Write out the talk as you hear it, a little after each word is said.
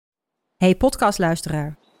Hey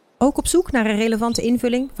podcastluisteraar, ook op zoek naar een relevante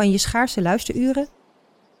invulling van je schaarse luisteruren?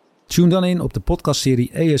 Tune dan in op de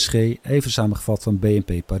podcastserie ESG, even samengevat van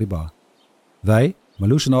BNP Paribas. Wij,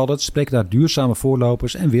 Marloes en Aldert, spreken daar duurzame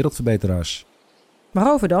voorlopers en wereldverbeteraars.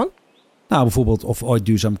 Waarover dan? Nou, bijvoorbeeld of we ooit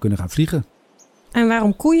duurzaam kunnen gaan vliegen. En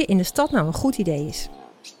waarom koeien in de stad nou een goed idee is?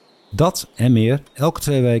 Dat en meer elke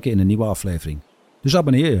 2 weken in een nieuwe aflevering. Dus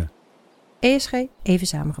abonneer je. ESG, even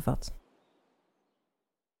samengevat.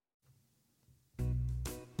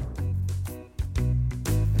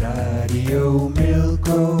 Radio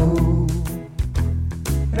Milko,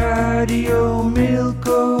 Radio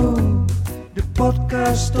Milko, de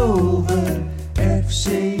podcast over FC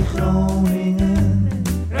Groningen.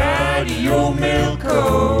 Radio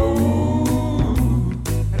Milko,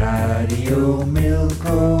 Radio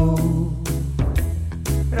Milko,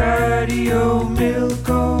 Radio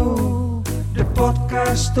Milko, de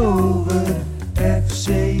podcast over FC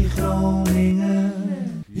Groningen.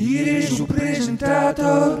 Hier is uw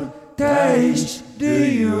presentator Thijs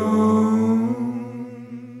de Jong.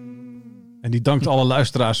 En die dankt alle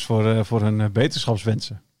luisteraars voor hun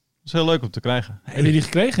beterschapswensen. Dat is heel leuk om te krijgen. Heb je die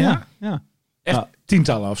gekregen? Ja. Echt Nou,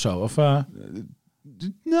 tientallen of zo? Of,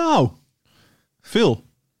 nou, veel.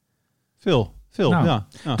 Nou, Ja.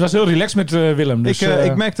 Het was heel relaxed met Willem. Dus,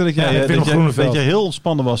 Ik merkte dat jij heel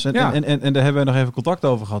ontspannen was. En, Ja. en daar hebben we nog even contact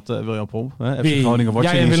over gehad, William Pomp. FC Wie? Groningen wordt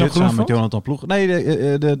Jij en hier Willem zit samen met Groeneveld? Jonathan Ploeg.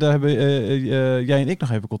 Nee, daar hebben jij en ik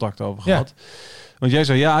nog even contact over Ja. gehad. Want jij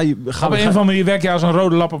zei, ja, op een of andere manier werk je als een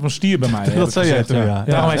rode lap op een stier bij mij. heb dat ik zei jij gezegd, toen, ja.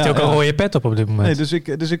 Daarom heeft hij ook een rode pet op dit moment.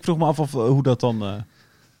 Nee, dus ik vroeg me af of, hoe dat dan...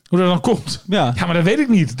 Hoe dat dan komt? ja. Ja, maar dat weet ik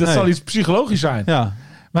niet. Dat Nee. zal iets psychologisch zijn. Ja.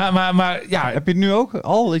 Maar ja, Heb je het nu ook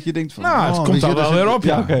al? Dat je denkt van... nou, het komt al wel weer op.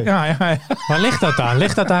 Ja, Ja, oké. ja. Waar ligt dat aan?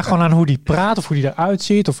 Ligt dat daar gewoon aan hoe die praat of hoe die eruit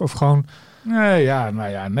ziet? Of gewoon... Nee.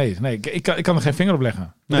 Ik kan er geen vinger op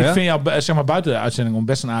leggen. Nee, Ik ja? vind jou, zeg maar, buiten de uitzending om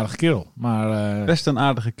best een aardige kerel. Maar Best een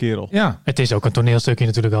aardige kerel. ja, Het is ook een toneelstukje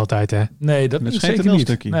natuurlijk altijd, hè? nee, dat Dat is is geen zeker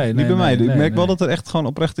toneelstukje. niet. Nee, niet bij mij. Ik merk nee. wel dat er echt gewoon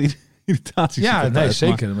oprechte irritatie zit. Ja, altijd, nee, maar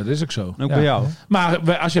zeker. Maar dat is ook zo. Ook Ja. bij jou.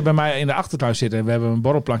 Maar als je bij mij in de achtertuin zit en we hebben een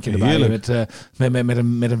borrelplankje erbij Heerlijk.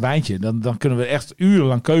 met een wijntje, dan kunnen we echt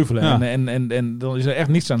urenlang keuvelen. Ja. En dan is er echt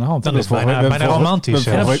niets aan de hand. Dan is het bijna We romantisch.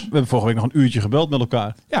 hebben hè? vorige week nog een uurtje gebeld met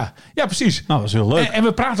elkaar. Ja, precies. Nou, dat was heel leuk. En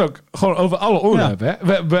we praten ook gewoon over alle onderwerpen.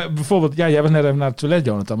 Hè? We bijvoorbeeld, jij was net even naar het toilet,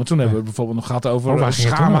 Jonathan. Maar toen hebben we het bijvoorbeeld nog gehad over waar ging het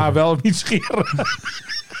toen schaamhaar over? wel of niet scheren.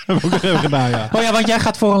 Hebben we ook nog even gedaan, ja. Oh ja, want jij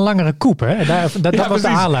gaat voor een langere koep, hè? Dat was de precies.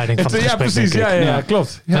 aanleiding van het Ja, gesprek, precies. denk ik. Ja,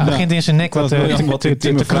 klopt. Hij Ja. begint in zijn nek wat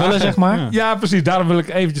te krullen, zeg maar. Ja. Ja, precies. Daarom wil ik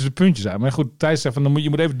eventjes een puntje zijn. Maar goed, Thijs zegt van, je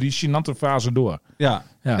moet even die gênante fase door. Ja.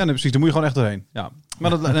 Ja. Nee, precies. Daar moet je gewoon echt doorheen. Ja. Maar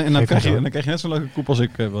dan krijg je net zo'n leuke koep als ik,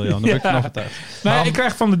 Wiljan. Dan ben ik vanaf het tijd. Nee, ik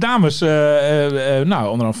krijg van de dames, onder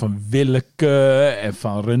andere van Willeke en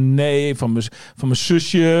van René, van mijn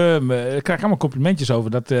zusje. Ik krijg allemaal complimentjes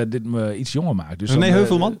over dat dit me iets jonger maakt. Dus René dan,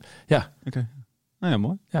 Heuvelman? Ja. Oké. Nou ja,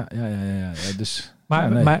 mooi. Ja. Dus, Maar, ja,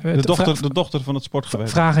 nee. maar De dochter van het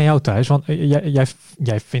sportgeweten. vraag aan jou thuis, want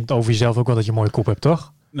jij vindt over jezelf ook wel dat je een mooie koep hebt,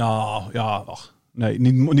 toch? Nou, ja, ach. Nee,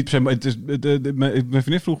 niet per se. Maar het is, mijn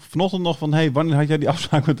vriendin vroeg vanochtend nog van... Hey, wanneer had jij die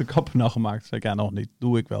afspraak met de kapper nou gemaakt? Zei ik, ja, nog niet.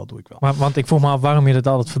 Doe ik wel. Want ik vroeg me af waarom je dat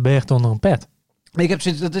altijd verbergt onder een pet. Nee,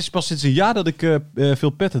 dat is pas sinds een jaar dat ik veel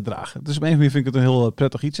petten draag. Dus op een of andere manier vind ik het een heel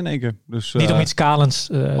prettig iets in één keer. Dus, Niet om iets kalends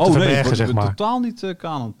te verbergen, zeg maar. Totaal niet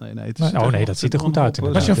kalend. Nee. Het Nee, echt- dat ziet er goed uit,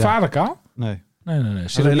 Was je Ja. vader kaal? Nee. Nee.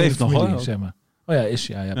 Zit Hij in de leeft nog, familie, hoor. zeg maar. Oh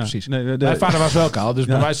ja, ja, precies. Nee, Mijn vader was wel kaal, dus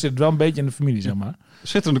Ja. bij mij zit het wel een beetje in de familie, zeg maar.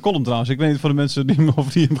 Schitterende column trouwens. Ik weet niet voor de mensen die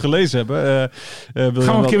hem gelezen hebben. Gaan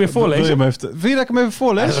we een keer weer voorlezen? Vind je dat ik hem even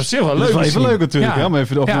voorlees? Ja, dat is op zich wel Dat is leuk. wel even misschien. leuk natuurlijk. Ja. Ja.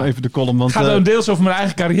 Maar even de column. Want, Het gaat ook deels over mijn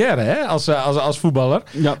eigen carrière, hè, als voetballer.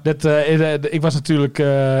 ja. Ik was natuurlijk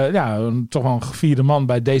toch wel een gevierde man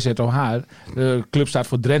bij DZOH. De club staat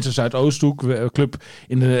voor Drentse Zuidoosthoek. Club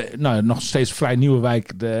in de nog steeds vrij nieuwe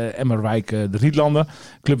wijk, de Emmerwijk, de Rietlanden. De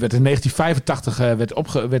club werd in 1985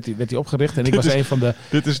 werd die opgericht. En ik was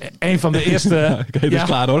een van de eerste... Oké, dat is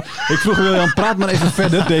klaar hoor. Ik vroeg William, praat maar even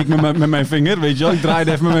verder. Deed ik met mijn vinger, weet je wel. Ik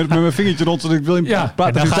draaide even met mijn vingertje rond. Zodat ik William praat.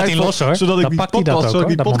 En dan gaat hij los, hoor. Zodat ik Dan die pakt hij dat podcast, ook, hoor,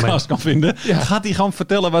 die dat podcast kan vinden. Ja. Gaat hij gewoon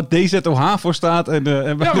vertellen waar DZOH voor staat. En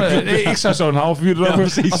maar ik zou zo'n half uur erover,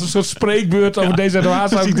 precies. als een soort spreekbeurt over DZOH.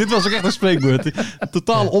 Precies, dit was ook echt een spreekbeurt.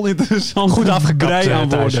 Totaal oninteressant. Goed afgekapt, brei aan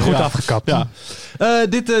Thijs. woorden. Goed Ja. afgekapt. Ja.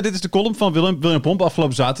 Dit is de column van William Pomp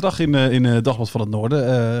afgelopen zaterdag in het Dagblad van het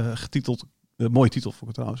Noorden. Getiteld, mooie titel vond ik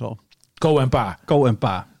het trouwens al. Ko en Pa. Ko en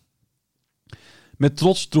Pa. Met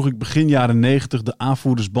trots droeg ik begin jaren 90 de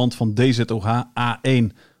aanvoerdersband van DZOH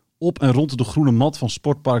A1. Op en rond de groene mat van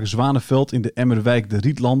sportpark Zwanenveld in de Emmerwijk de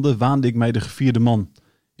Rietlanden waande ik mij de gevierde man.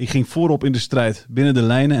 Ik ging voorop in de strijd, binnen de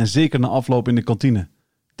lijnen en zeker na afloop in de kantine.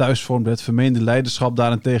 Thuis vormde het vermeende leiderschap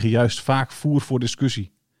daarentegen juist vaak voer voor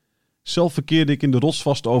discussie. Zelf verkeerde ik in de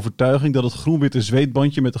rotsvaste overtuiging dat het groen-witte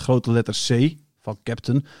zweetbandje met de grote letter C, van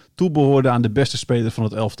captain, toebehoorde aan de beste speler van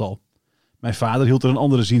het elftal. Mijn vader hield er een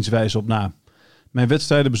andere zienswijze op na. Mijn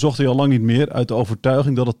wedstrijden bezocht hij al lang niet meer uit de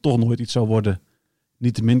overtuiging dat het toch nooit iets zou worden.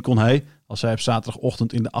 Niettemin kon hij, als hij op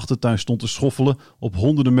zaterdagochtend in de achtertuin stond te schoffelen, op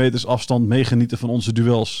honderden meters afstand meegenieten van onze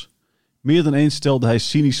duels. Meer dan eens stelde hij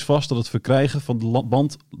cynisch vast dat het verkrijgen van de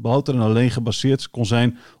band louter en alleen gebaseerd kon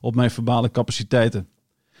zijn op mijn verbale capaciteiten.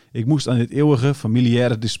 Ik moest aan dit eeuwige,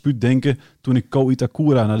 familiaire dispuut denken toen ik Ko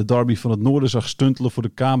Itakura naar de derby van het noorden zag stuntelen voor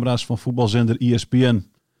de camera's van voetbalzender ESPN.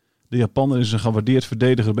 De Japaner is een gewaardeerd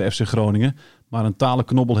verdediger bij FC Groningen, maar een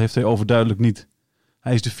talenknobbel heeft hij overduidelijk niet.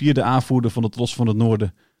 Hij is de 4e aanvoerder van de Trots van het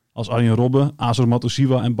Noorden. Als Arjen Robben, Azor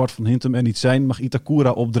Matosiwa en Bart van Hintem er niet zijn, mag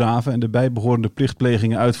Itakura opdraven en de bijbehorende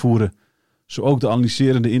plichtplegingen uitvoeren. Zo ook de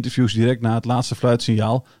analyserende interviews direct na het laatste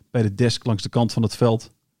fluitsignaal bij de desk langs de kant van het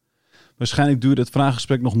veld. Waarschijnlijk duurde het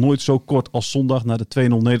vraaggesprek nog nooit zo kort als zondag na de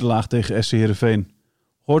 2-0 nederlaag tegen SC Heerenveen.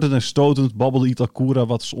 Hortend en stotend babbelde Itakura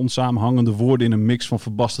wat onsamenhangende woorden in een mix van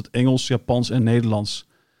verbasterd Engels, Japans en Nederlands.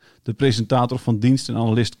 De presentator van dienst en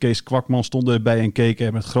analist Kees Kwakman stonden erbij en keken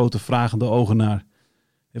er met grote vragende ogen naar.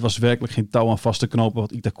 Er was werkelijk geen touw aan vast te knopen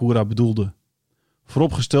wat Itakura bedoelde.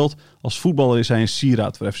 Vooropgesteld, als voetballer is hij een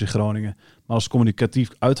sieraad voor FC Groningen. Maar als communicatief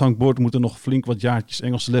uithangbord moet er nog flink wat jaartjes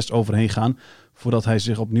Engelse les overheen gaan voordat hij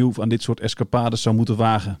zich opnieuw aan dit soort escapades zou moeten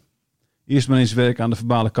wagen. Eerst maar eens werken aan de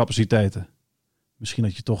verbale capaciteiten. Misschien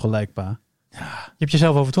had je toch gelijk, pa. Je hebt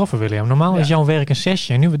jezelf overtroffen, William. Normaal is jouw werk een 6.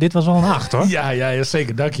 Nu, dit was wel een 8, hoor. Ja,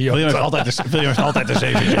 zeker. Dank je, joh. Wil je altijd een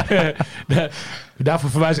 7? Daarvoor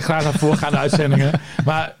verwijs ik graag naar voorgaande uitzendingen.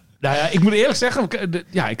 Maar nou ja, ik moet eerlijk zeggen,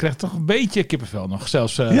 ik kreeg toch een beetje kippenvel nog.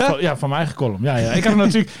 Zelfs van mijn eigen column. Ja. Ik had het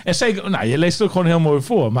natuurlijk, en zeker, je leest het ook gewoon heel mooi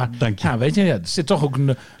voor. Maar ja, weet je, er zit toch ook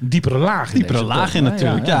een diepere laag in. Diepere laag in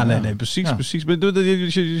natuurlijk. Nee, precies.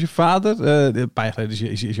 Je vader, een paar jaar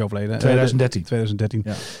geleden is je overleden. 2013.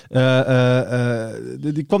 Ja.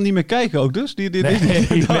 Die kwam niet meer kijken ook dus.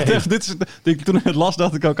 Toen ik het las,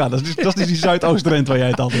 dacht ik ook aan. Dat is die Zuidoost-Rent waar jij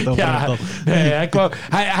het altijd over hebt.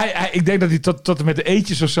 Ik denk dat hij tot en met de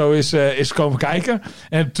eetjes of zo is komen kijken.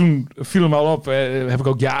 En toen viel hem al op, heb ik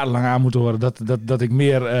ook jarenlang aan moeten horen, dat ik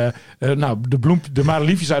meer de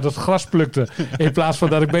madeliefjes uit het gras plukte in plaats van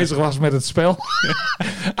dat ik bezig was met het spel.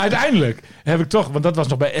 Uiteindelijk heb ik toch, want dat was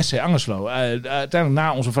nog bij SC Angerslo, uiteindelijk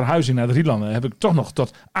na onze verhuizing naar de Riedlanden, heb ik toch nog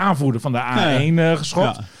tot aanvoerder van de A1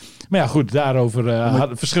 geschopt. Ja. Maar ja, goed, daarover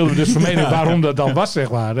verschilden we dus van mening waarom dat dan was,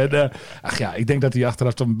 zeg maar. En, ik denk dat hij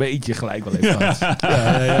achteraf toch een beetje gelijk wel heeft gehad.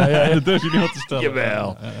 Ja. Dat durf je niet wat te stellen.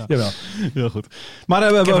 Jawel. Heel goed. Maar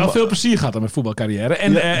ik heb wel veel plezier gehad aan mijn voetbalcarrière.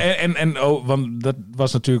 Want dat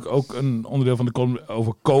was natuurlijk ook een onderdeel van de column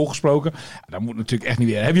over Ko gesproken. Dat moet natuurlijk echt niet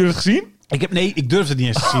weer. Hebben jullie het gezien? Ik durfde het niet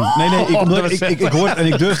eens te zien. Ik hoorde en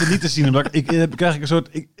ik durfde het niet te zien. Omdat ik krijg een soort.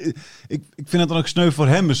 Ik vind het dan ook sneu voor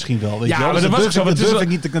hem misschien wel. Weet je wel? Maar dat was zo. Dat durf ik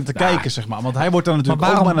niet te kijken, zeg maar. Want hij wordt daar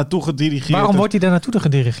natuurlijk ook maar naartoe gedirigeerd. Waarom wordt hij daar naartoe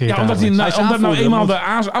gedirigeerd? Ja, omdat nou eenmaal de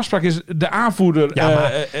afspraak is, de aanvoerder.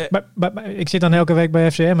 Maar ik zit dan elke week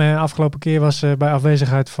bij FCM. Hè. Afgelopen keer was bij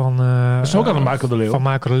afwezigheid van. Dat is ook aan Milko de Leeuw. Van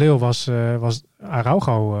Milko de Leeuw was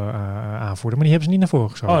Araujo aanvoerder, maar die hebben ze niet naar voren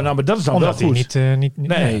geschoven. Oh, nou, maar dat is dan omdat wel goed.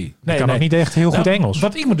 Hij kan ook niet echt heel goed Engels.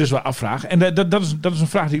 Wat ik me dus wel afvraag, en dat is een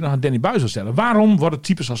vraag die ik nog aan Danny Buijs wil stellen. Waarom worden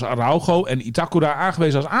types als Araujo en Itakura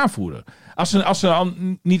aangewezen als aanvoerder? Als ze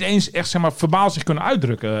dan niet eens echt, zeg maar, verbaal zich kunnen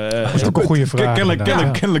uitdrukken. Dat is ook een goede vraag.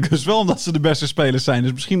 Kennelijk dus wel omdat ze de beste spelers zijn.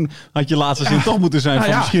 Dus misschien had je laatste zin toch moeten zijn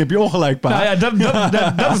van misschien heb je ongelijk, pa. Nou ja,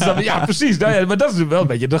 dat is dan, ja, precies. Maar dat is wel een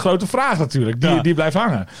beetje de grote vraag natuurlijk. Die blijft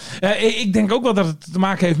hangen. Ik denk ook wel dat het te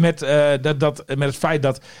maken heeft met het feit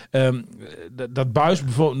dat Buijs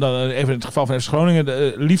bijvoorbeeld, even in het geval van FC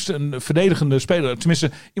Groningen, liefst een verdedigende speler,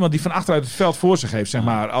 tenminste iemand die van achteruit het veld voor zich heeft, zeg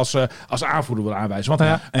maar, als aanvoerder wil aanwijzen.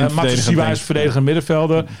 Want Matosiwa is verdedigende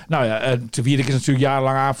middenvelder. Nou ja, Te Wierik is natuurlijk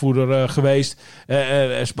jarenlang aanvoerder geweest.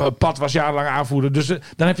 Pat was jarenlang aanvoerder. Dus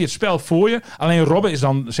dan heb je het spel voor je. Alleen Robben is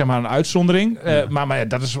dan, zeg maar, een uitzondering. Maar ja,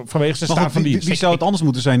 dat is vanwege de staat van die. Wie zou het anders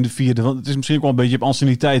moeten zijn, de vierde? Want het is misschien ook wel een beetje op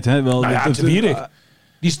anciëniteit. Hè? Te Wierik.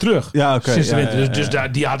 Die is terug. Ja, oké. Sinds de winter. Dus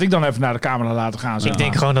die had ik dan even naar de camera laten gaan. Ik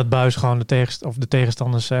denk gewoon dat Buijs gewoon de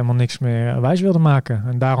tegenstanders helemaal niks meer wijs wilde maken.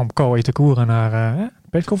 En daarom Ko Itakura naar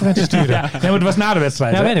Persconferentie sturen. Ja, nee, maar het was na de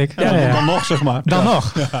wedstrijd. Ja, hè? weet ik. Ja, Ja. Dan nog, zeg maar. Dan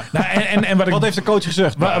nog. Nou, en Wat heeft de coach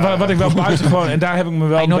gezegd? Wat ik wel buitengewoon, en daar heb ik me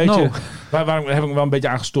wel I een not beetje... know. Waar heb ik me wel een beetje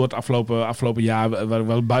aan gestoord afgelopen jaar, waar ik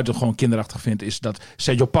wel buitengewoon kinderachtig vind, is dat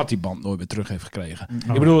Sergio Pat die band nooit meer terug heeft gekregen.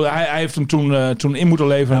 Ik bedoel, hij heeft hem toen in moeten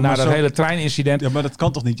leveren na dat hele treinincident. Ja, maar dat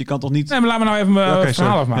kan toch niet? Je kan toch niet... Nee, maar laat me nou even mijn Oké,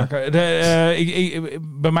 verhaal sorry. afmaken.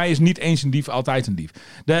 Bij mij is niet eens een dief, altijd een dief.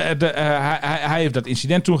 Hij heeft dat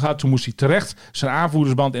incident toen gehad. Toen moest hij terecht zijn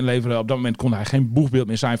aanvoerdersband inleveren. Op dat moment kon hij geen boegbeeld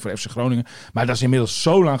meer zijn voor FC Groningen. Maar dat is inmiddels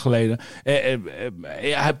zo lang geleden.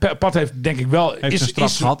 Pat heeft denk ik wel... Heeft zijn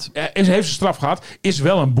straf gehad. Heeft zijn straf gehad. Is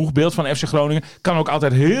wel een boegbeeld van FC Groningen. Kan ook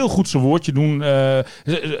altijd heel goed zijn woordje doen.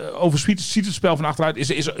 Ziet het spel van achteruit.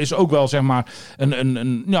 Is ook wel zeg maar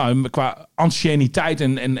qua anciëniteit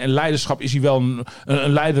en leiderschap is hij wel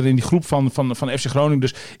een leider in die groep van FC Groningen.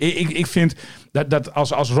 Dus ik vind dat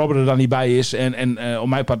als Robert er dan niet bij is en op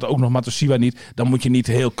mijn part ook nog Matosiwa niet, dan moet je niet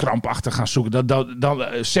heel krampachtig gaan zoeken.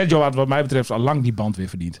 Sergio had wat mij betreft al lang die band weer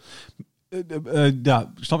verdiend.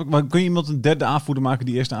 Ja, snap ik. Maar kun je iemand een derde aanvoerder maken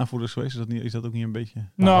die eerste aanvoerder is geweest? Is dat ook niet een beetje...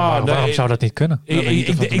 Waarom zou dat niet kunnen?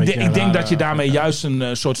 Ik denk dat je daarmee juist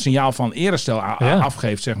een soort signaal van erestel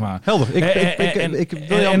afgeeft, zeg maar. Helder.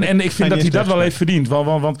 Ik vind dat hij dat wel heeft verdiend.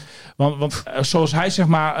 Want zoals hij zeg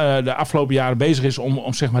maar de afgelopen jaren bezig is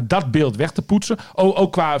om zeg maar dat beeld weg te poetsen.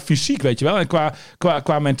 Ook qua fysiek, weet je wel. En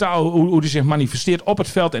qua mentaal, hoe hij zich manifesteert op het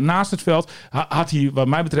veld en naast het veld. Had hij wat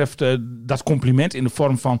mij betreft dat compliment in de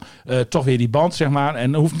vorm van toch weer die band, zeg maar.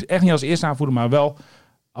 En hoeft echt niet als eerste aanvoerder, maar wel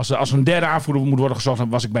als een derde aanvoerder moet worden gezocht, dan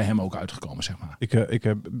was ik bij hem ook uitgekomen, zeg maar.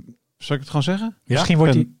 Zal ik het gewoon zeggen? Ja? Misschien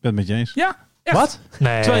wordt hij... Ben het met je eens. Ja. Echt? Wat?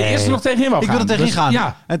 Nee. Terwijl je eerst nog tegen hem wou Ik gaan. wil er tegenin gaan.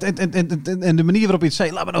 Ja. En de manier waarop je het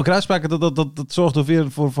zei, laat me nou ook uitspraken, dat zorgde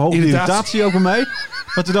weer voor verhoogde irritatie ook bij mij.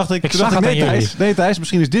 Want toen dacht ik, nee Thijs,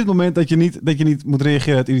 misschien is dit het moment dat je niet moet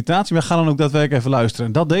reageren uit irritatie, maar ga dan ook daadwerkelijk even luisteren.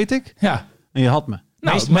 En dat deed ik. Ja. En je had me.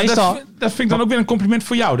 Nou, meestal... dat vind ik dan ook weer een compliment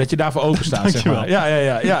voor jou, dat je daarvoor open staat. Zeg maar. Ja,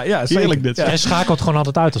 heerlijk dit. Ja. Hij schakelt gewoon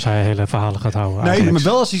altijd uit als hij hele verhalen gaat houden. Nee, eigenlijk.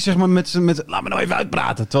 maar wel als hij zeg maar met laat me nou even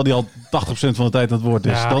uitpraten, terwijl hij al 80% van de tijd aan het woord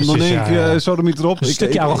is. Ja, dan precies, denk ik, sodomiet erop. Een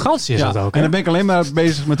stukje arrogantie is dat ook. Hè? En dan ben ik alleen maar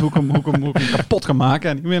bezig met hoe ik hem kapot kan maken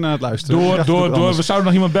en niet meer naar het luisteren. We zouden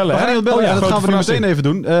nog iemand bellen. We gaan iemand bellen. Ja, dat gaan we nu verrassing. meteen even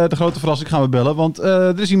doen. De grote verrassing gaan we bellen. Want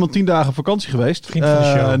er is iemand 10 dagen op vakantie geweest. Vriend van de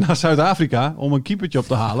show. Naar Zuid-Afrika om een keepertje op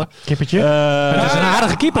te halen. Kippertje. Dat is een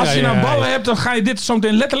aardige keeper. Als je nou ballen hebt, dan ga je dit zo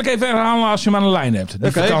meteen letterlijk even herhalen als je hem aan de lijn hebt.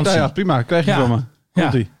 Oké, nou ja, prima. Krijg je van me.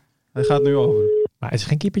 Komt-ie. Hij gaat nu over. Maar het is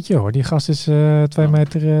geen keepertje hoor. Die gast is 2,20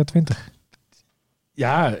 meter.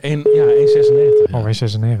 Ja, 1,96. Oh, 1,96.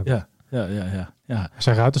 Ja.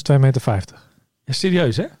 Zijn ruit is 2,50 meter. Ja,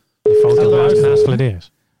 serieus, hè? Die foto naast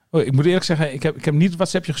Fledderus. Oh, ik moet eerlijk zeggen, ik heb niet het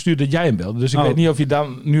WhatsAppje gestuurd dat jij hem belde. Dus ik weet niet of je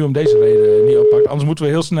dan nu om deze reden niet oppakt. Anders moeten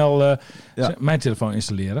we heel snel mijn telefoon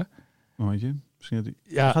installeren. Momentje. Misschien dat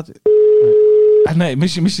hij... Ja. Gaat... Nee,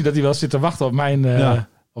 misschien dat hij wel zit te wachten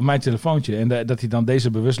op mijn telefoontje. En dat hij dan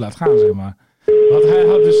deze bewust laat gaan, zeg maar. Want hij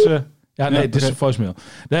had dus... dit is een voicemail.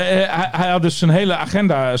 Hij had dus zijn hele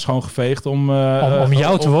agenda schoongeveegd om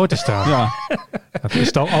jou te woord te staan. Ja. Dat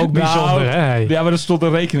is toch ook bijzonder, hè? Ja, maar er stond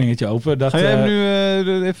een rekeningetje open. Ga jij hem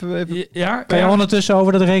nu even... Ja? Kan je ondertussen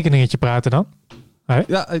over dat rekeningetje praten dan? Hey?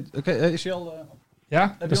 Ja, oké. Is hij al...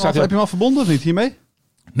 Ja? Heb je hem al verbonden of niet hiermee?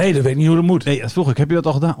 Nee, dat weet ik niet hoe dat moet. Nee, dat vroeg ik. Heb je dat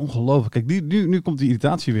al gedaan? Ongelooflijk. Kijk, nu komt die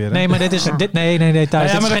irritatie weer. Hè? Nee, maar dit is... Nee,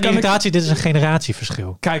 Thijs. Ja, dit is geen irritatie, dit is een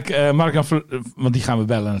generatieverschil. Kijk, Mark-Jan... Want die gaan we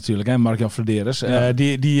bellen natuurlijk, hè. Mark-Jan Fledderus. Ja.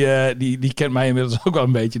 Die kent mij inmiddels ook wel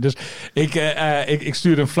een beetje. Dus ik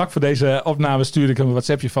stuurde hem vlak voor deze opname stuurde ik hem een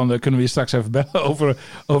WhatsAppje van... kunnen we je straks even bellen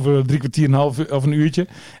over 3 kwartier, een half uur of een uurtje.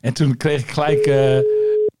 En toen kreeg ik gelijk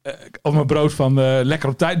op mijn brood van lekker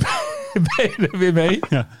op tijd ben je er weer mee.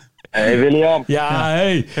 Ja. Hey William. Ja,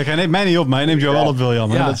 hey. Kijk, hij neemt mij niet op, maar hij neemt jou wel op,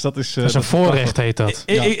 William. Ja. Dat is een voorrecht, heet dat.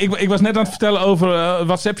 Ik was net aan het vertellen over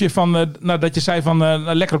WhatsAppje van... dat je zei van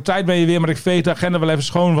lekker op tijd ben je weer... maar ik veeg de agenda wel even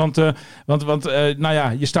schoon. Want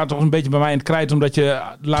je staat toch een beetje bij mij in het krijt... omdat je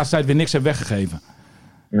de laatste tijd weer niks hebt weggegeven.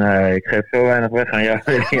 Nee, ik geef zo weinig weg aan jou,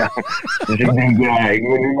 William. Dus ik denk, ik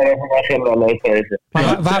moet nu maar even mijn agenda leeggeven.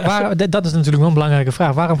 Maar dat is natuurlijk wel een belangrijke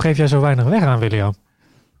vraag. Waarom geef jij zo weinig weg aan, William?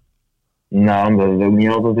 Nou, omdat het ook niet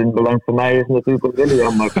altijd in het belang van mij is natuurlijk om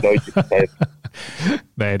William een cadeautje te geven.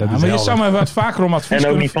 Nee, dat is maar je zou mij wat vaker om advies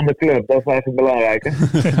en ook niet van de club, dat is eigenlijk belangrijk.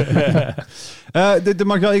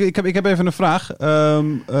 Ik heb even een vraag.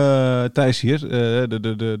 Thijs hier,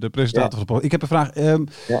 de presentator van de podcast. Ik heb een vraag.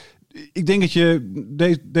 Ik denk dat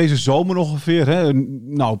je deze zomer ongeveer,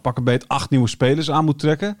 pak een beetje 8 nieuwe spelers aan moet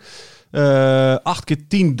trekken. 8 keer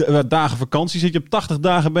 10 dagen vakantie. Zit je op 80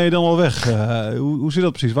 dagen ben je dan al weg. Hoe zit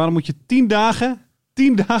dat precies? Waarom moet je 10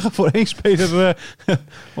 10 dagen voor 1 speler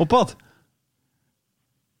op pad?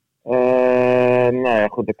 Nou ja,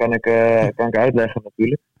 goed, dat kan ik uitleggen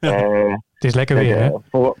natuurlijk. Het is lekker weer, hè?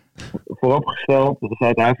 Vooropgesteld,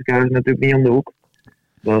 Zuid-Afrika is natuurlijk niet om de hoek.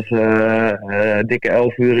 Dat is dikke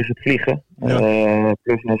 11 uur is het vliegen. Ja.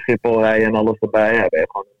 Plus naar Schiphol rijden en alles erbij. Ja, ben je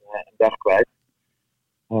gewoon een dag kwijt.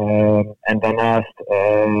 En daarnaast,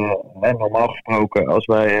 normaal gesproken, als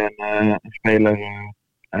wij een speler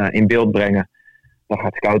in beeld brengen, dan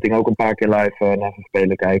gaat scouting ook een paar keer live naar zijn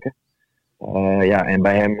speler kijken. En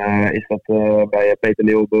bij hem is dat, bij Peter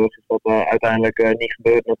Leeuwenburg, is dat uiteindelijk niet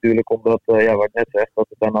gebeurd natuurlijk, omdat, wat ik net zeg, dat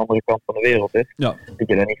het aan de andere kant van de wereld is. Ja. Dat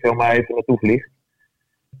je daar niet zomaar even naartoe vliegt.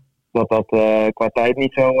 Dat qua tijd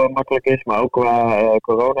niet zo makkelijk is, maar ook qua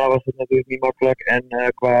corona was het natuurlijk niet makkelijk. En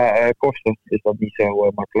qua kosten is dat niet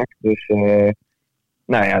zo makkelijk. Dus toen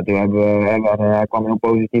kwam heel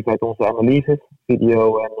positief uit onze analyses,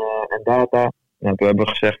 video en data. Nou, toen hebben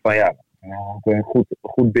we gezegd van ook een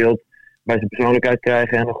goed beeld bij zijn persoonlijkheid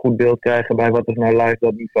krijgen en een goed beeld krijgen bij wat is nou live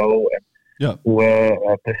dat niveau en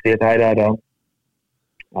hoe presteert hij daar dan.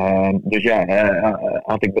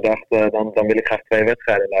 Had ik bedacht, dan wil ik graag 2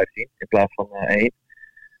 wedstrijden live zien in plaats van 1.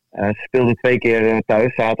 Ze speelden 2 keer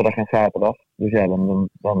thuis, zaterdag en zaterdag. Dus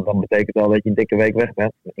dan betekent al dat je een dikke week weg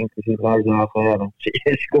bent. Inclusief reisdagen, dan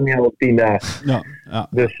kom je al op 10 dagen. Ja.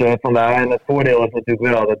 Dus vandaar, en het voordeel is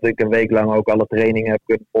natuurlijk wel dat ik een week lang ook alle trainingen heb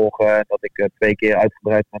kunnen volgen. En dat ik 2 keer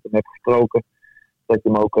uitgebreid met hem heb gesproken. Dat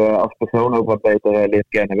je hem ook als persoon ook wat beter leert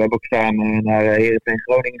kennen. We hebben ook samen naar Heerenveen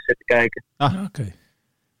Groningen zitten kijken. Oké.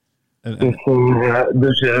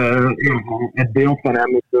 Dus het beeld van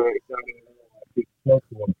hem is groot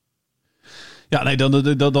geworden. Ja, nee,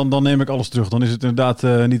 dan neem ik alles terug. Dan is het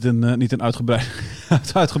inderdaad niet een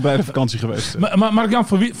uitgebreide vakantie geweest. Maar Mark-Jan,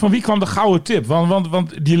 van wie kwam de gouden tip?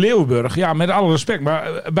 Want die Leeuwenburg, met alle respect,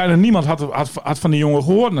 maar bijna niemand had van die jongen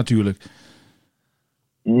gehoord natuurlijk.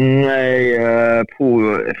 Nee,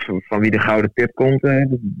 van wie de gouden tip komt,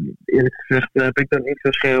 eerlijk gezegd heb ik dat niet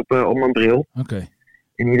zo scherp op mijn bril. Oké.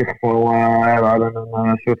 In ieder geval, we hadden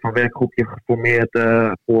een soort van werkgroepje geformeerd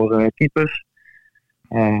voor keepers.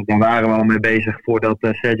 Daar waren we al mee bezig voordat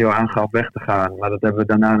Sergio aangaf weg te gaan. Maar dat hebben we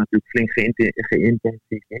daarna natuurlijk flink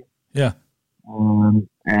geïntensiveerd. Ja.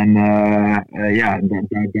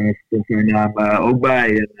 Daar stond zijn naam ook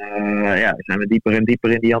bij. En zijn we dieper en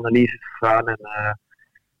dieper in die analyses gegaan. En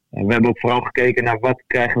we hebben ook vooral gekeken naar wat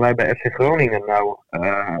krijgen wij bij FC Groningen nou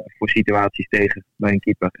voor situaties tegen bij een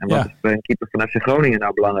keeper. En wat is bij een keeper van FC Groningen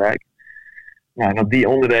nou belangrijk? Nou, en op die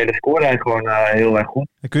onderdelen scoorde hij gewoon heel erg goed.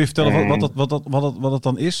 En kun je vertellen wat dat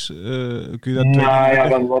dan is? Kun je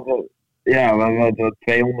daar wat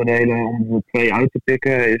 2 onderdelen om er 2 uit te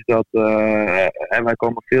pikken is dat wij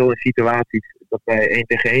komen veel in situaties dat wij 1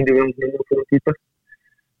 tegen 1 duels doen voor een keeper.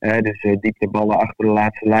 Dus diepteballen achter de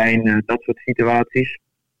laatste lijn, dat soort situaties.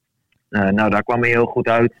 Daar kwam hij heel goed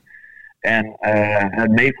uit. En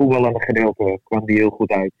het meevoetballende gedeelte kwam hij heel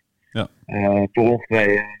goed uit. Ja. Voor ons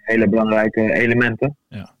 2 hele belangrijke elementen.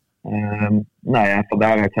 Ja. Van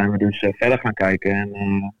daaruit zijn we dus verder gaan kijken. En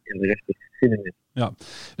de rest is geschiedenis. Ja.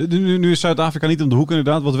 Nu is Zuid-Afrika niet om de hoek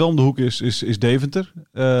inderdaad. Wat wel om de hoek is Deventer.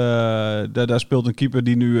 Daar speelt een keeper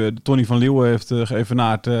die nu Tony van Leeuwen heeft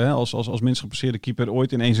geëvenaard als minst gepasseerde keeper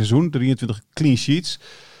ooit in 1 seizoen. 23 clean sheets.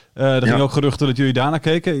 Er gingen ook geruchten dat jullie daarna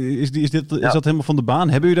keken. Is dat helemaal van de baan?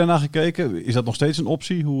 Hebben jullie daarna gekeken? Is dat nog steeds een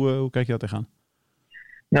optie? Hoe kijk je daar tegenaan?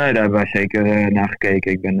 Nee, daar hebben wij zeker naar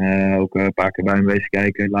gekeken. Ik ben ook een paar keer bij hem wezen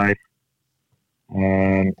kijken live.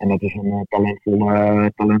 En dat is een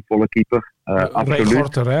talentvolle keeper. Absoluut. Ray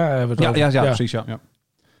Gorter, hè? Ja, precies. Ja.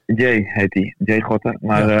 Jay heet hij. Jay Gorter.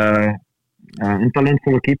 Maar een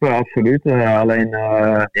talentvolle keeper, absoluut. Alleen,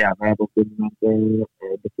 we hebben op dit moment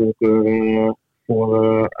de voorkeur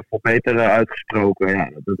voor Peter uitgesproken.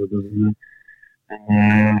 Ja, dat is een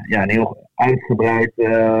heel uitgebreid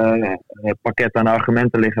pakket aan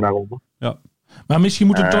argumenten liggen daaronder. Ja. Maar misschien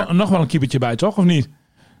moet er nog wel een keepertje bij, toch? Of niet?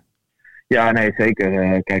 Ja, nee,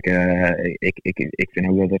 zeker. Ik vind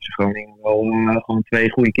ook dat FC Groningen wel gewoon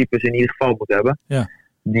 2 goede keepers in ieder geval moet hebben. Ja.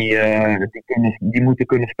 Die moeten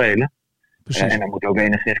kunnen spelen. Precies. En er moet ook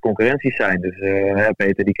enigszins concurrentie zijn. Dus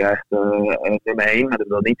Peter die krijgt nummer 1, maar dat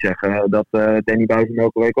wil niet zeggen dat Danny Buijs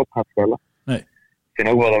elke week op gaat stellen. Nee. Ik vind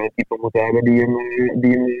ook wel dat we een keeper moeten hebben die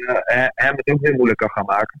hem het ook weer moeilijk kan gaan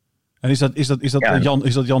maken. En is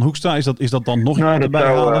dat Jan Hoekstra? Is dat dan nog iemand erbij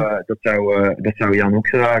halen? Dat zou Jan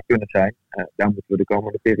Hoekstra kunnen zijn. Daar moeten we de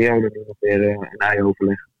komende periode nu nog weer een ei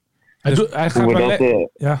overleggen.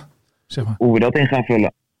 Hoe we dat in gaan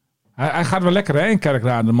vullen. Hij gaat wel lekker, hè, in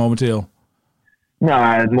Kerkrade momenteel.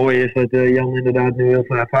 Nou, het mooie is dat Jan inderdaad nu heel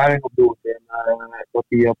veel ervaring opdoet. En dat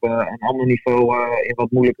hij op een ander niveau in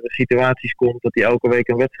wat moeilijkere situaties komt. Dat hij elke week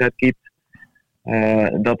een wedstrijd keept.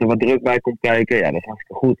 Dat er wat druk bij komt kijken. Ja, dat is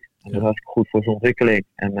hartstikke goed. En dat is hartstikke goed voor zijn ontwikkeling.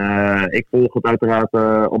 En ik volg het uiteraard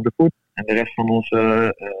op de voet. En de rest van ons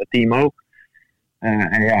team ook.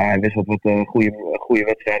 En ja, hij wisselt wat goede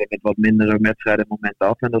wedstrijden met wat mindere wedstrijden momenten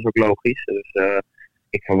af. En dat is ook logisch. Dus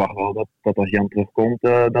ik verwacht wel dat als Jan terugkomt,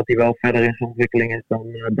 dat hij wel verder in zijn ontwikkeling is dan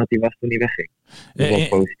dat hij was toen hij wegging. Dat is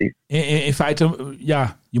wel positief. In feite,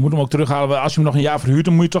 ja, je moet hem ook terughalen. Als je hem nog een jaar verhuurt,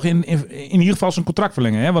 dan moet je toch in ieder geval zijn contract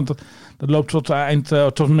verlengen. Hè? Want dat loopt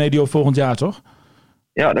tot medio volgend jaar, toch?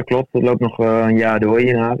 Ja, dat klopt. Het loopt nog een jaar door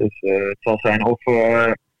hierna. Dus het zal zijn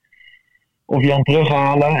of Jan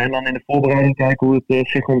terughalen en dan in de voorbereiding kijken hoe het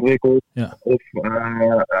zich ontwikkelt. Ja. Of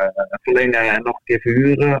verlengen en nog een keer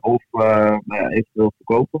verhuren. Of eventueel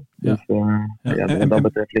verkopen. Ja. Dus wat dat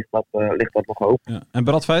betreft ligt dat nog open. Ja. En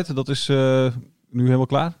Brad Feit, dat is nu helemaal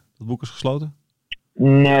klaar? Dat boek is gesloten?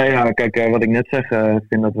 Nee, ja, kijk, wat ik net zeg. Ik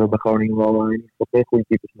vind dat we bij Groningen wel in ieder geval 2 goede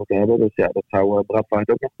keepers moeten hebben. Dus ja, dat zou Brad Feit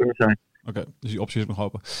ook nog kunnen zijn. Oké, dus die optie is nog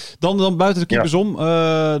open. Dan buiten de keepers om.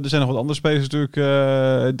 Er zijn nog wat andere spelers natuurlijk.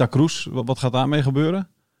 Da Cruz, wat gaat daarmee gebeuren?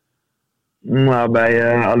 Nou,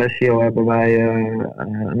 bij Alessio hebben wij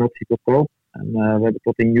een optie tot koop. En we hebben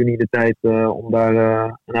tot in juni de tijd om daar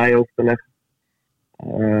een ei over te leggen.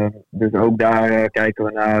 Dus ook daar kijken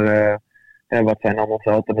we naar wat zijn allemaal onze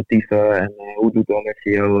alternatieven en hoe doet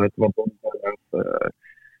Alessio het wat omvallen.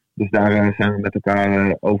 Dus daar zijn we met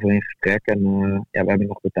elkaar over in gesprek en we hebben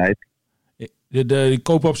nog de tijd. De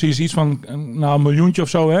koopoptie is iets van een miljoentje of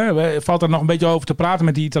zo, hè? Valt er nog een beetje over te praten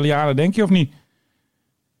met die Italianen, denk je, of niet?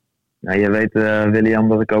 Nou, je weet, William,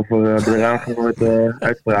 dat ik over bedragen nooit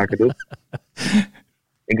uitspraken doe.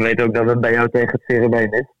 Ik weet ook dat het bij jou tegen het zere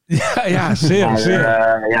been is. Ja, zeer.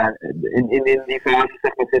 In die fase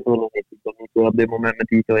zeg maar, zitten we nog niet. Ik ben niet op dit moment met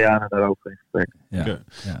die Italianen daarover in gesprek. Ja. Okay.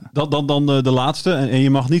 Ja. Dan de laatste. En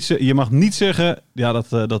je mag niet zeggen, ja,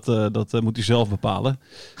 dat moet hij zelf bepalen.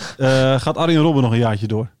 Gaat Arjen Robben nog een jaartje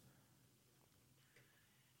door?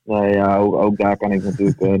 Nou ja, ook daar kan ik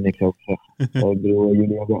natuurlijk niks over zeggen. Ik bedoel,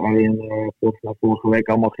 jullie hebben Arjen volgens mij vorige week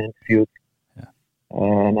allemaal geïnterviewd. Ja.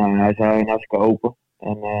 Hij is hartstikke open.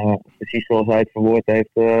 En precies zoals hij het verwoord heeft,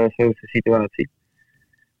 zo is de situatie.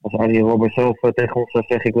 Als Arjen Robben zelf tegen ons zou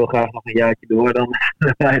zeggen, ik wil graag nog een jaartje door, dan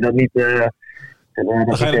ga je dat niet...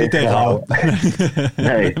 dan ga je dat niet tegenhouden.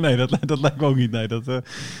 Nee, dat lijkt me ook niet. Nee,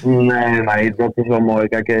 nee, maar dat is wel mooi.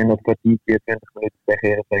 Kijk, in dat kwartiertje, 20 minuten tegen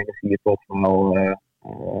Heerenveen, zie je toch wel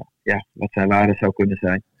wat zijn waarde zou kunnen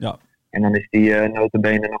zijn. Ja. En dan is die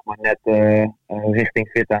notabene nog maar net richting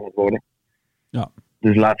fit aan het worden. Ja.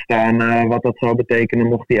 Dus laat staan wat dat zou betekenen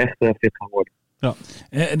mocht hij echt fit gaan worden. Ja.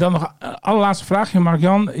 En dan nog een allerlaatste vraagje,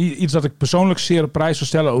 Mark-Jan. Iets dat ik persoonlijk zeer op prijs zou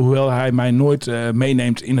stellen, hoewel hij mij nooit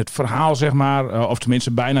meeneemt in het verhaal, zeg maar. Of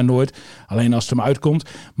tenminste bijna nooit, alleen als het hem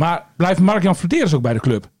uitkomt. Maar blijft Mark-Jan Fledderus ook bij de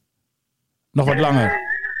club? Nog wat langer?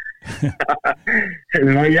 Het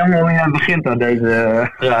is wel jammer hoe je aan begint aan deze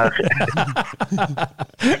vraag.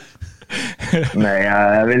 Nee,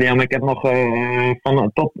 William, ik heb nog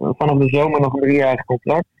vanaf de zomer nog een 3-jarig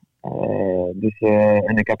contract.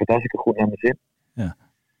 En ik heb het hartstikke goed naar mijn zin. Ja.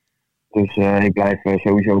 Dus ik blijf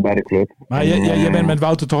sowieso bij de club. Maar jij bent met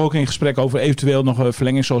Wouter toch ook in gesprek over eventueel nog een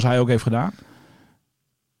verlenging zoals hij ook heeft gedaan?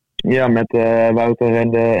 Ja, met Wouter en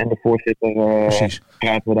de voorzitter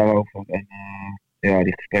praten we daarover. En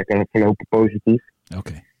die gesprekken verlopen positief.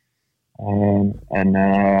 Oké.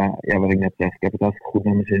 Wat ik net zeg, ik heb het hartstikke goed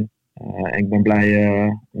naar mijn zin. Ik ben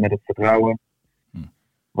blij met het vertrouwen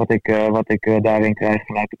wat ik daarin krijg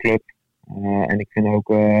vanuit de club. En ik vind ook,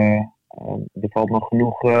 er valt nog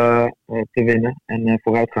genoeg te winnen en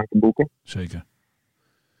vooruitgang te boeken. Zeker.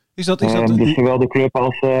 Is dat dus zowel de club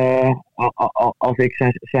als ik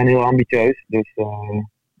zijn heel ambitieus. Dus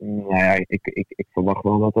ik verwacht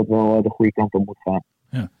wel dat het wel de goede kant op moet gaan.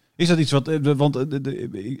 Ja. Is dat iets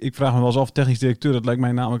ik vraag me wel eens af, technisch directeur, dat lijkt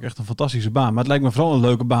mij namelijk echt een fantastische baan. Maar het lijkt me vooral een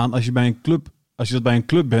leuke baan als je bij een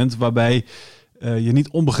club bent waarbij je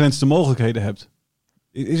niet onbegrensde mogelijkheden hebt.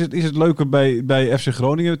 Is het leuker bij FC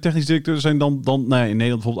Groningen technisch directeur zijn dan in Nederland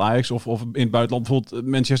bijvoorbeeld Ajax of in het buitenland bijvoorbeeld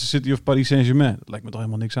Manchester City of Paris Saint-Germain? Dat lijkt me toch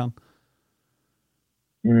helemaal niks aan.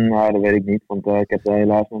 Nou, dat weet ik niet, want ik heb daar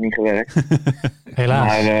helaas nog niet gewerkt.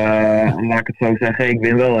 Helaas. Maar laat ik het zo zeggen, ik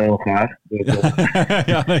win wel heel graag. Dus,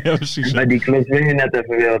 precies. Bij die clubs win je net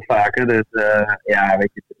even weer wat vaker. Dus weet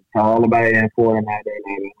je, het zou allebei voor- en nadelen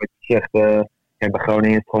hebben. Wat je zegt, bij Groningen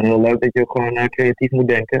is het gewoon heel leuk dat je ook gewoon creatief moet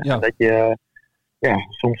denken. Ja. Dat je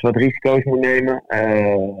soms wat risico's moet nemen.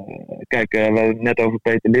 We hebben het net over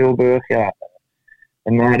Peter Leeuwenburg. Ja,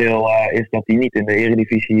 een nadeel is dat hij niet in de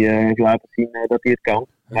Eredivisie heeft laten zien dat hij het kan.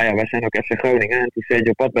 Maar ja, wij zijn ook FC Groningen. En toen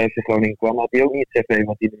Sergio Pat bij FC Groningen kwam, had hij ook niet het cv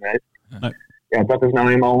wat hij nu heeft. Nee. Ja, dat is nou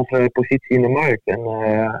eenmaal onze positie in de markt. En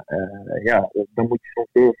dan moet je soms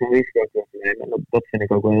heel veel risico nemen. En dat vind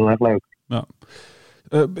ik ook wel heel erg leuk. Ja.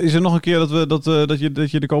 Is er nog een keer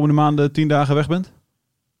dat je de komende maanden 10 dagen weg bent?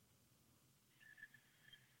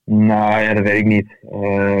 Nou ja, dat weet ik niet.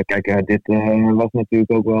 Kijk, dit was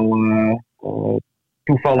natuurlijk ook wel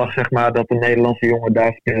toevallig, zeg maar, dat de Nederlandse jongen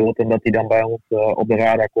daar speelt en dat hij dan bij ons op de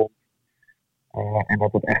radar komt. En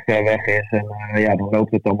dat het echt ver weg is. En dan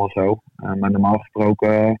loopt het allemaal zo. Maar normaal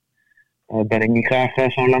gesproken ben ik niet graag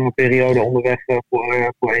zo'n lange periode onderweg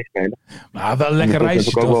voor één speler. Maar wel een lekker reisje,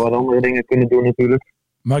 heb ik ook wel wat andere dingen kunnen doen natuurlijk.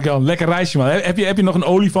 Maar een lekker reisje, man. Heb je nog een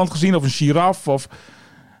olifant gezien of een giraf? Of...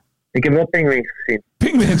 Ik heb wel pinguïns gezien.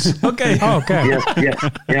 Pinguïns? Oké.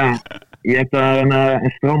 Ja, je hebt daar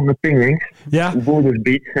een strand met pinguïns. Ja. Fledderus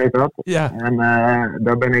Beach heet dat. Ja. En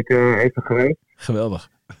daar ben ik even geweest. Geweldig.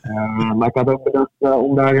 Maar ik had ook bedacht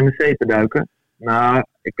om daar in de zee te duiken. Nou,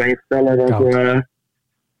 ik kan je vertellen dat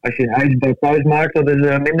als je een ijsbad thuis maakt, dat is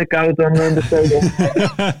minder koud dan de zee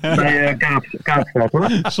bij Kaapstad,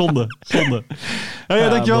 hoor. Zonde. Hey,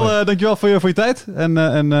 dankjewel voor je tijd. En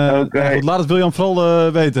laat het William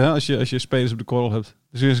vooral weten, hè, als je spelers op de korrel hebt.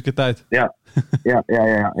 Dus weer eens een keer tijd. Ja.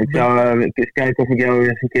 Ik zou eens kijken of ik jou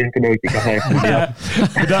eens een keer een cadeautje kan geven. Ja.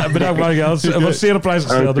 Bedankt, Mark. Het was zeer op prijs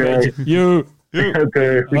gesteld.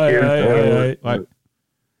 Oké, Hoi.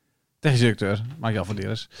 Technisch directeur, Mark-Jan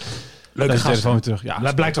Fledderus. Leuke gast. Terug. Ja,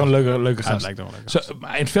 dat blijkt wel een leuke gast.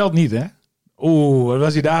 Maar in het veld niet, hè? Oeh, wat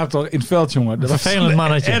was hij daar toch in het veld, jongen? Dat was vervelend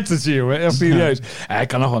mannetje. Ettertje, jongen. Echt serieus. Hij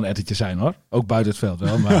kan nog wel een ettertje zijn, hoor. Ook buiten het veld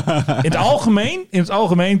wel. Maar in het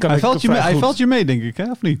algemeen kan hij valt je mee, denk ik,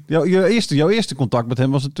 hè? Of niet? Jouw eerste contact met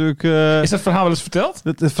hem was natuurlijk... Is dat verhaal wel eens verteld?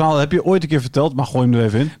 Het verhaal heb je ooit een keer verteld, maar gooi hem er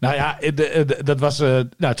even in. Nou ja, dat was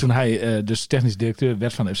toen hij dus technisch directeur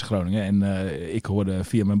werd van FC Groningen. En ik hoorde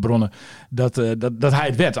via mijn bronnen dat hij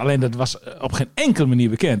het werd. Alleen dat was op geen enkele manier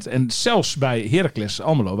bekend. En zelfs bij Heracles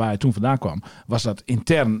Almelo, waar hij toen vandaan kwam, was dat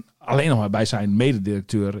intern alleen nog maar bij zijn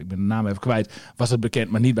mededirecteur, ik ben de naam even kwijt, was het bekend,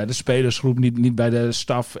 maar niet bij de spelersgroep, niet bij de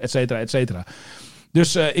staf, et cetera, et cetera.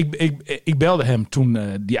 Dus ik belde hem toen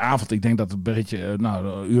die avond. Ik denk dat het een beetje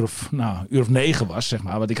een uur of 9 was, zeg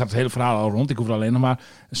maar. Want ik had het hele verhaal al rond. Ik hoefde alleen nog maar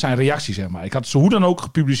zijn reactie, zeg maar. Ik had het zo hoe dan ook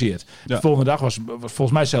gepubliceerd. Ja. De volgende dag was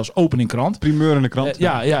volgens mij zelfs opening krant. Primeur in de krant.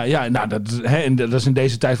 Ja. Nou, dat is in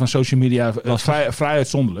deze tijd van social media vrij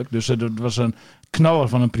uitzonderlijk. Dus dat was een knaller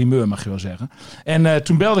van een primeur, mag je wel zeggen. En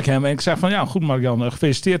toen belde ik hem en ik zei van, ja, goed Mark-Jan,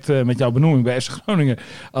 gefeliciteerd met jouw benoeming bij FC Groningen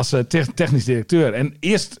als technisch directeur. En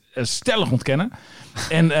eerst stellig ontkennen.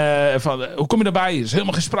 En hoe kom je daarbij? Er is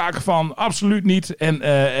helemaal geen sprake van. Absoluut niet. En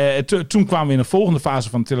toen kwamen we in de volgende fase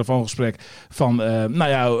van het telefoongesprek van,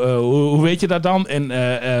 hoe weet je dat dan? En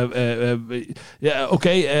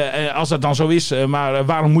als dat dan zo is, maar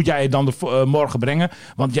waarom moet jij het dan morgen brengen?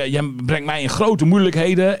 Want jij brengt mij in grote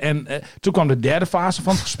moeilijkheden. En toen kwam de derde fase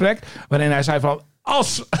van het gesprek, waarin hij zei van,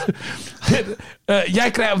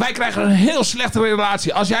 wij krijgen een heel slechte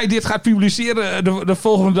relatie. Als jij dit gaat publiceren de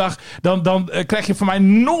volgende dag, dan krijg je van mij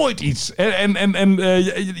nooit iets. En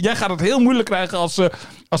jij gaat het heel moeilijk krijgen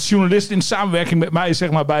als journalist in samenwerking met mij,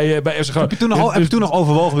 zeg maar, bij FC Groningen. Heb je toen nog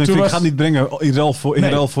overwogen? Ik ga het niet brengen in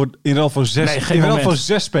ruil voor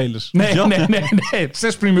 6 spelers. Nee,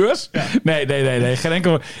 6 primeurs. Ja. Nee, geen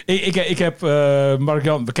enkel. Ik heb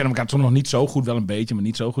Mark-Jan, we kennen elkaar toen nog niet zo goed, wel een beetje, maar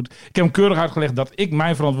niet zo goed. Ik heb hem keurig uitgelegd dat ik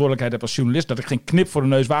mijn verantwoordelijkheid heb als journalist, dat ik geen knip voor de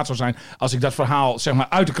neus waard zou zijn als ik dat verhaal, zeg maar,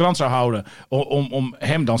 uit de krant zou houden, om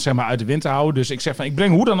hem dan, zeg maar, uit de wind te houden. Dus ik zeg van, ik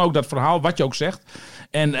breng hoe dan ook dat verhaal, wat je ook zegt.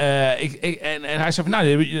 En hij zei van,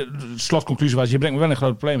 de slotconclusie was, je brengt me wel een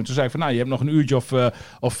groot probleem. En toen zei ik van, je hebt nog een uurtje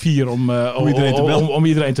of 4 om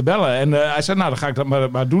iedereen te bellen. En hij zei, dan ga ik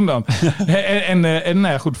dat maar doen dan.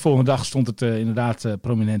 Goed, de volgende dag stond het inderdaad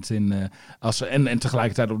prominent in. En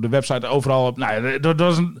tegelijkertijd op de website overal.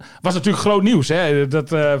 Dat was natuurlijk groot nieuws. Hè?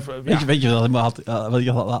 Weet je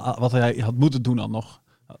wat hij had moeten doen dan nog?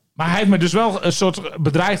 Maar hij heeft me dus wel een soort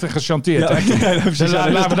bedreigd en gechanteerd. Ja,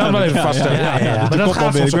 laten we dat wel even vaststellen. Ja. Maar dat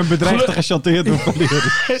gaat ik ben bedreigd en gechanteerd door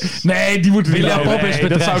Nee, die moeten William Pop is.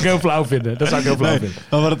 Dat zou ik heel flauw vinden.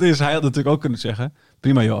 Maar wat het is, hij had natuurlijk ook kunnen zeggen,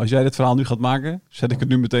 prima joh, als jij dit verhaal nu gaat maken, zet ik het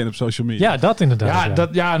nu meteen op social media. Ja, dat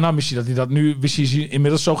inderdaad. Misschien dat hij dat nu, misschien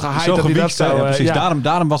inmiddels zo gehyped dat hij dat zou... precies.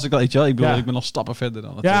 Daarom was ik al, ik ben nog stappen verder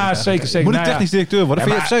dan. Ja, zeker. Moet ik technisch directeur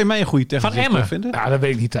worden? Zou je mij een goede technisch directeur vinden? Ja, dat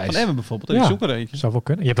weet ik niet, Thijs. Van Emmen bijvoorbeeld. Ik zoek er eentje. Zou wel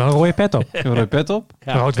kunnen. Je hebt wel een rode pet op. Ik heb een rode pet op.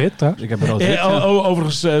 Rood-wit trouwens. Ik heb een rood-wit.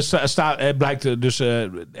 Overigens blijkt dus,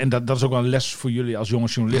 en dat is ook wel een les voor jullie als jonge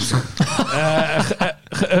journalisten.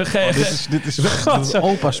 Dit is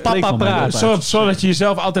opa spreekt van mij. Zodat je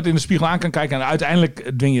jezelf altijd in de spiegel aan kan kijken. En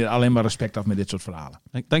uiteindelijk dwing je alleen maar respect af met dit soort verhalen.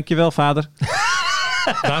 Dankjewel, vader.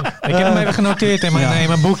 Dank. Ik heb hem even genoteerd in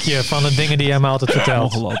mijn boekje van de dingen die jij me altijd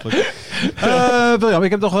vertelt. Ongelooflijk. William,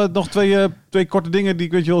 ik heb nog twee korte dingen die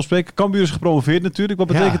ik wil spreken. Cambuur is gepromoveerd natuurlijk. Wat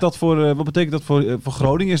betekent dat voor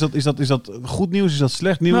Groningen? Is dat goed nieuws? Is dat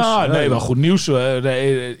slecht nieuws? Nou, nee, wel goed nieuws.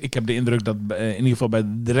 Ik heb de indruk dat in ieder geval bij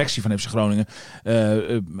de directie van FC Groningen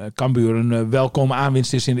Cambuur een welkome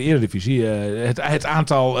aanwinst is in de Eredivisie. Het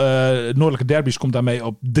aantal noordelijke derbies komt daarmee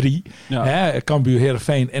op 3. Ja. Cambuur,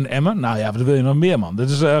 Heerenveen en Emmen. Nou ja, wat wil je nog meer, man? Dat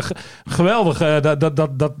is geweldig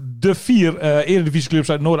dat de 4 Eredivisieclubs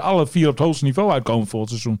uit het Noorden alle 4 op het hoogste niveau uitkomen volgend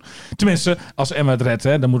seizoen. Tenminste, als Emma het redt,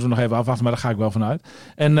 dan moeten we nog even afwachten, maar daar ga ik wel vanuit.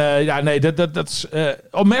 En dat is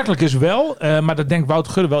opmerkelijk is wel, maar daar denkt Wout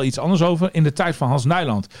Gudde wel iets anders over. In de tijd van Hans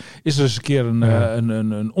Nijland is er eens een keer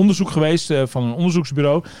een onderzoek geweest van een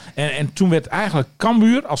onderzoeksbureau. En toen werd eigenlijk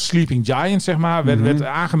Cambuur als sleeping giant, zeg maar, werd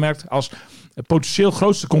aangemerkt als potentieel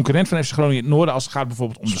grootste concurrent van FC Groningen in het Noorden als het gaat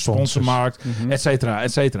bijvoorbeeld om de sponsormarkt, et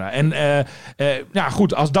cetera. En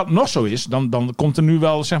goed, als dat nog zo is, dan komt er nu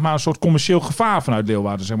wel zeg maar een soort commercieel gevaar vanuit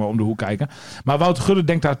Leeuwarden zeg maar om de hoek kijken. Maar Wouter Gudde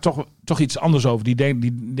denkt daar toch iets anders over.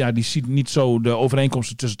 Die ziet niet zo de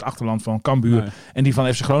overeenkomsten tussen het achterland van Cambuur en die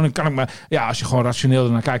van FC Groningen. Als je gewoon rationeel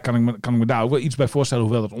ernaar kijkt, kan ik me daar ook wel iets bij voorstellen,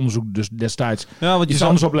 hoewel dat onderzoek dus destijds iets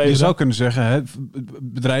anders oplevert. Je zou kunnen zeggen,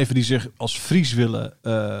 bedrijven die zich als Fries willen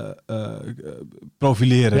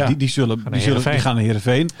profileren, die gaan naar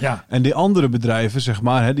Heerenveen. Ja. En die andere bedrijven, zeg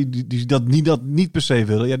maar, die dat niet per se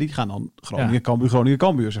willen, die gaan dan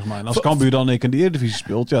Groningen-Cambuur, zeg maar. En als Cambuur dan in de Eredivisie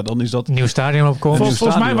speelt, dan is dat nieuw stadion opkomt.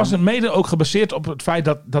 Volgens mij was het mede ook gebaseerd op het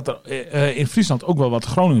feit dat er in Friesland ook wel wat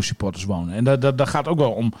Groningen supporters wonen. En dat gaat ook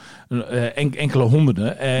wel om enkele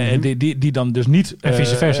honderden. Die dan dus niet en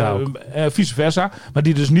vice versa ook. Vice versa, maar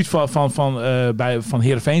die dus niet van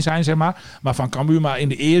Heerenveen zijn, zeg maar van Cambuur, maar in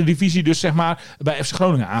de Eredivisie dus zeg maar bij FC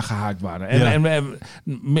Groningen aangehaakt waren. En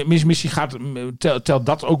misschien telt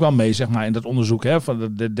dat ook wel mee, zeg maar, in dat onderzoek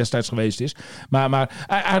van destijds geweest is. Maar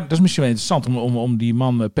dat is misschien wel interessant om die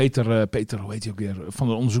man Peter, hoe heet hij ook weer, van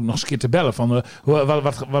het onderzoek nog eens een keer te bellen. Van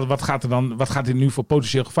wat gaat er nu voor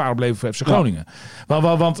potentieel gevaar opleveren voor FC Groningen?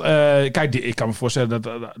 Ja. Want kijk, ik kan me voorstellen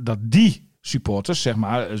dat die supporters, zeg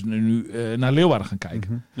maar, nu naar Leeuwarden gaan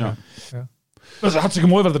kijken. Ja. Dat is hartstikke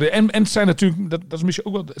mooi wat er is. En het zijn natuurlijk, dat is misschien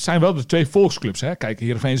ook wel, het zijn wel de 2 volksclubs. Hè? Kijk,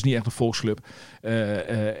 Heerenveen is niet echt een volksclub.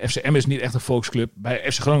 FCM is niet echt een volksclub. Bij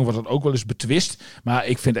FC Groningen wordt dat ook wel eens betwist. Maar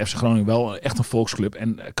ik vind FC Groningen wel echt een volksclub.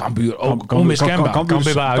 En Cambuur ook onmiskenbaar.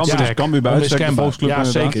 Cambuur bij uitstek een volksclub. Ja,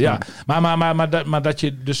 zeker. Ja. Maar dat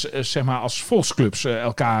je dus zeg maar als volksclubs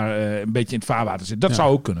elkaar een beetje in het vaarwater zit. Dat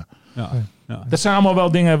zou ook kunnen. Ja. Dat zijn allemaal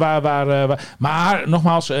wel dingen waar maar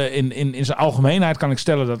nogmaals, in zijn algemeenheid kan ik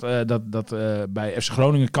stellen dat bij FC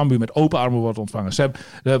Groningen Cambuur met open armen wordt ontvangen.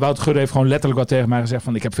 Wouter Gudde heeft gewoon letterlijk wat tegen mij gezegd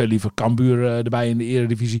van ik heb veel liever Cambuur erbij in de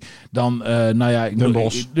Eredivisie dan Den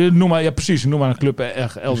Bosch. Noem maar een club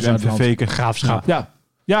elders uit het land. Graafschap.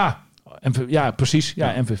 Ja, precies.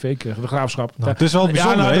 Ja, MVV kreeg de Graafschap. Het is wel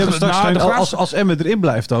bijzonder. Als Emmen erin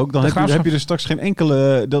blijft ook, dan heb je er straks geen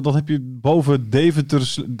enkele. Dan heb je boven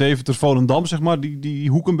Deventer Volendam, zeg maar, die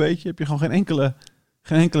hoek een beetje, heb je gewoon geen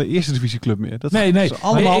enkele eerste divisieclub meer. Dat is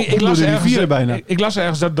allemaal onder de rivieren bijna. Ik las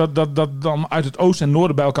ergens dat dan uit het oosten en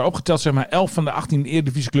noorden bij elkaar opgeteld, zeg maar, 11 van de 18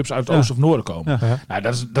 eredivisieclubs uit het oosten of noorden komen. Ja. Nou,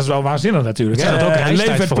 dat is wel waanzinnig natuurlijk. Dat ook een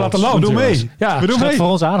leven in het platteland. We doen mee. Ja, dat scheelt voor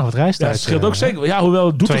ons aardig wat reistijd. Ja, het scheelt ook zeker. Ja,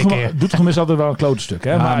 hoewel Doetinchem is altijd wel een klote stuk.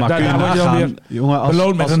 Hè? Maar daar word je dan weer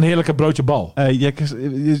beloond met een heerlijke broodje bal.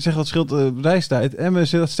 Je zegt dat scheelt reistijd. Emmen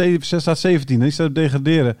staat 17. Die staat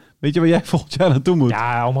degraderen. Weet je waar jij volgend jaar naartoe moet?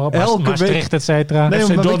 Ja, allemaal op Maastricht, et cetera.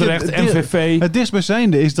 FC Dordrecht, MVV. Het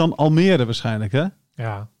dichtstbijzijnde is dan Almere waarschijnlijk, hè?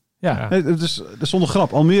 Ja. Het is zonder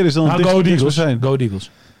grap. Almere is dan het dichtstbijzijnde. Go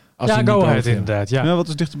Eagles. Go Ahead inderdaad, ja. Wat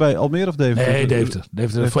is dichterbij? Almere of Deventer? Nee,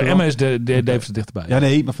 Deventer. Voor Emmen is Deventer dichterbij. Ja,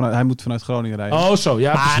 nee, maar hij moet vanuit Groningen rijden. Oh, zo.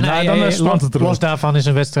 Ja, dan spant het erop. Los daarvan is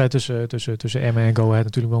een wedstrijd tussen Emmen en Go Ahead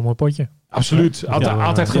natuurlijk wel een mooi potje. Absoluut.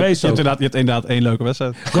 Altijd geweest. Je hebt inderdaad 1 leuke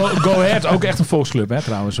wedstrijd. Go Ahead, ook echt een volksclub, hè,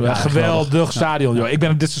 trouwens. Geweldig stadion, joh. Ik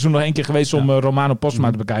ben dit seizoen nog 1 keer geweest om Romano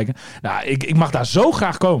Postma te bekijken. Nou, ik mag daar zo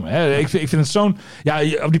graag komen. Hè. Ik vind het zo'n... Ja,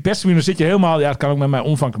 op die perstribune zit je helemaal... Ja, het kan ook met mijn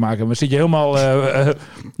omvang te maken hebben. Maar zit je helemaal...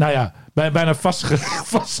 Bijna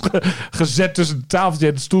vastgezet tussen het tafeltje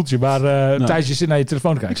en het stoeltje. Maar Thijs, je zit naar je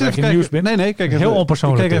telefoon te kijken. Krijg je nieuws binnen? Nee, kijk even. Heel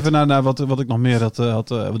onpersoonlijk. Ik kijk even naar wat ik nog meer had.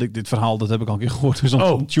 Dit verhaal, dat heb ik al een keer gehoord. Dus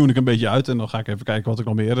dan tune ik een beetje uit. En dan ga ik even kijken wat ik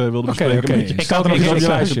nog meer wilde bespreken. Okay.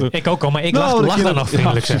 Ik ook al, maar ik lach dan nog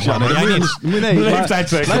vriendelijk, zeg maar.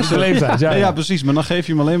 Leeftijd. Ja, precies. Maar dan geef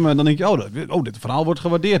je hem alleen maar. Dan denk je, dit verhaal wordt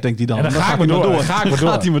gewaardeerd, denkt hij dan. En dan ga ik maar door. Dan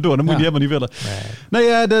gaat hij maar door. Dan moet je helemaal niet willen.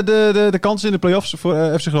 Nee, de kansen in de play-offs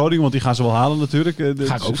voor FC Groningen, want die gaan ze wel halen natuurlijk.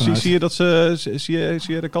 Zie je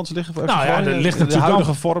de kansen liggen voor FC Groningen? Ja, er ligt natuurlijk de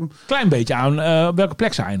huidige vorm klein beetje aan op welke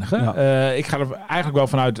plek ze eindigen. Ja. Ik ga er eigenlijk wel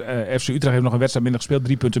vanuit FC Utrecht heeft nog een wedstrijd minder gespeeld,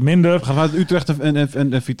 3 punten minder. Gaan vanuit Utrecht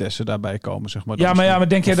en Vitesse daarbij komen, zeg maar. Maar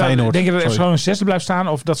denk je dat FC Groningen 6e blijft staan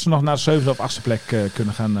of dat ze nog naar de 7e of 8e plek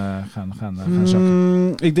kunnen gaan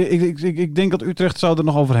zakken? Ik denk dat Utrecht zou er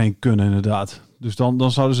nog overheen kunnen, inderdaad. Dus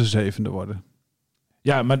dan zouden ze 7e worden.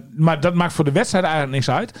 Ja, maar dat maakt voor de wedstrijd eigenlijk niks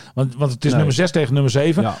uit. Want het is nummer 6 tegen nummer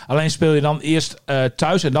 7. Ja. Alleen speel je dan eerst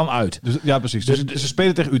thuis en dan uit. Dus, ja, precies. Dus ze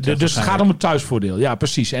spelen tegen Utrecht. Dus het gaat om het thuisvoordeel. Ja,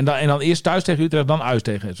 precies. En dan eerst thuis tegen Utrecht, dan uit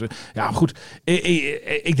tegen Utrecht. Ja, goed.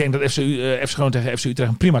 Ik denk dat FC Groningen tegen FC Utrecht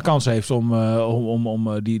een prima kans heeft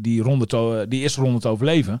om die eerste ronde te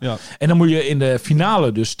overleven. Ja. En dan moet je in de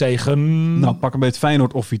finale dus tegen... Nou, pak een beetje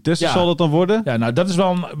Feyenoord of Vitesse zal dat dan worden. Ja, nou, dat is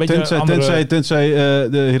wel een beetje Tenzij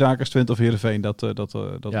de Heracles Twente of Heerenveen Nou,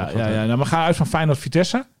 maar ga uit van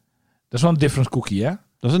Feyenoord-Vitesse. Dat is wel een different cookie, hè?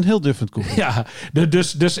 Dat is een heel different cookie. Ja,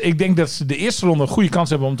 dus ik denk dat ze de eerste ronde een goede kans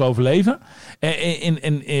hebben om te overleven.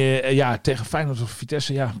 Tegen Feyenoord of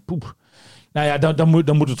Vitesse, poep. Nou ja, dan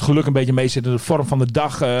moet het geluk een beetje meezitten. De vorm van de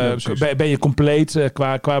dag. Ben je compleet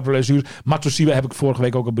qua blessure. Matosiwa heb ik vorige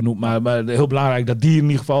week ook al benoemd. Maar heel belangrijk dat die in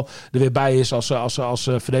ieder geval er weer bij is als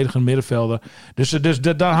verdedigende middenvelder. Dus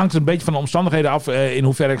daar hangt het een beetje van de omstandigheden af in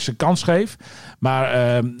hoeverre ik ze kans geef. Maar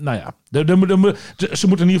ze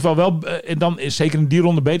moeten in ieder geval wel dan zeker in die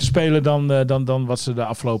ronde beter spelen dan wat ze de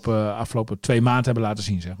afgelopen 2 maanden hebben laten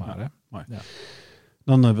zien, zeg maar. Hè? Ja.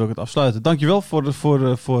 Dan wil ik het afsluiten. Dankjewel voor deze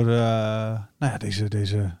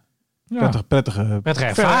prettige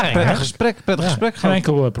ervaring. Prettig gesprek. Geen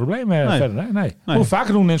enkel probleem verder. Nee. Hoe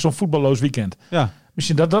vaker doen in zo'n voetballoos weekend. Ja.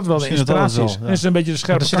 Misschien dat wel de inspiratie is. En is een beetje de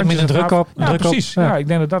scherpe kantjes. Er zit minder druk op. Ja, precies. Ja, ik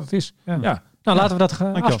denk dat het is. Ja. Nou, laten we dat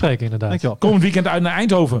afspreken inderdaad. Dankjewel. Komend weekend uit naar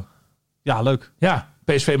Eindhoven. Ja, leuk. Ja,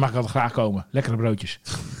 PSV mag ik altijd graag komen. Lekkere broodjes.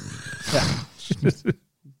 Ja.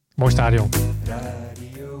 Mooi stadion.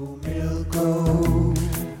 Radio Milko.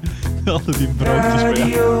 Altijd die broodjes.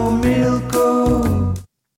 Radio Milko.